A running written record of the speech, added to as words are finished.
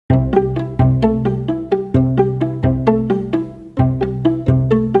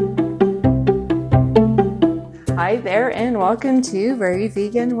welcome to Very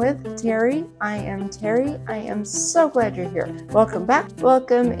Vegan with Terry. I am Terry. I am so glad you're here. Welcome back.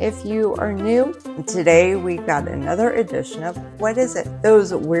 Welcome if you are new. Today we got another edition of, what is it?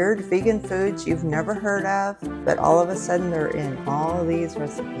 Those weird vegan foods you've never heard of, but all of a sudden they're in all these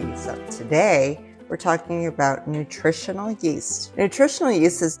recipes. So today we're talking about nutritional yeast. Nutritional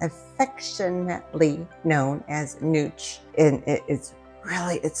yeast is affectionately known as nooch, and it's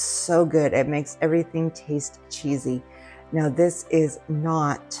so good. It makes everything taste cheesy. Now, this is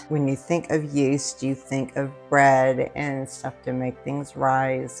not, when you think of yeast, you think of bread and stuff to make things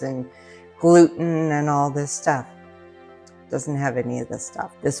rise and gluten and all this stuff. It doesn't have any of this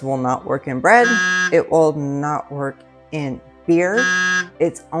stuff. This will not work in bread. It will not work in beer.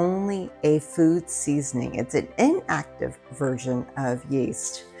 It's only a food seasoning. It's an inactive version of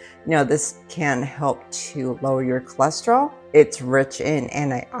yeast. Now, this can help to lower your cholesterol. It's rich in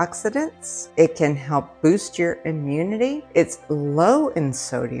antioxidants. It can help boost your immunity. It's low in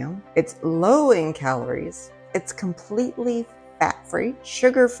sodium. It's low in calories. It's completely fat-free,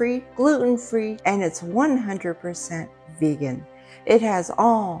 sugar-free, gluten-free, and it's 100% vegan. It has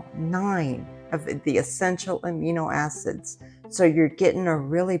all 9 of the essential amino acids. So you're getting a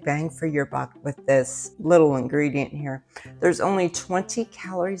really bang for your buck with this little ingredient here. There's only 20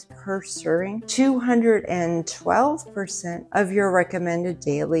 calories per serving, 212% of your recommended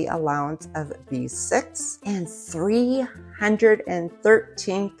daily allowance of B6, and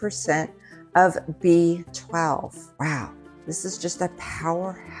 313% of B12. Wow, this is just a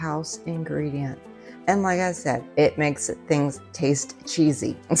powerhouse ingredient. And like I said, it makes things taste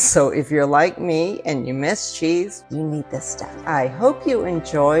cheesy. So if you're like me and you miss cheese, you need this stuff. I hope you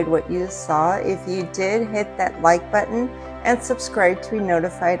enjoyed what you saw. If you did, hit that like button and subscribe to be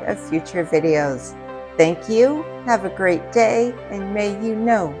notified of future videos. Thank you. Have a great day, and may you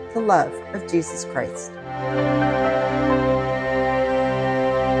know the love of Jesus Christ.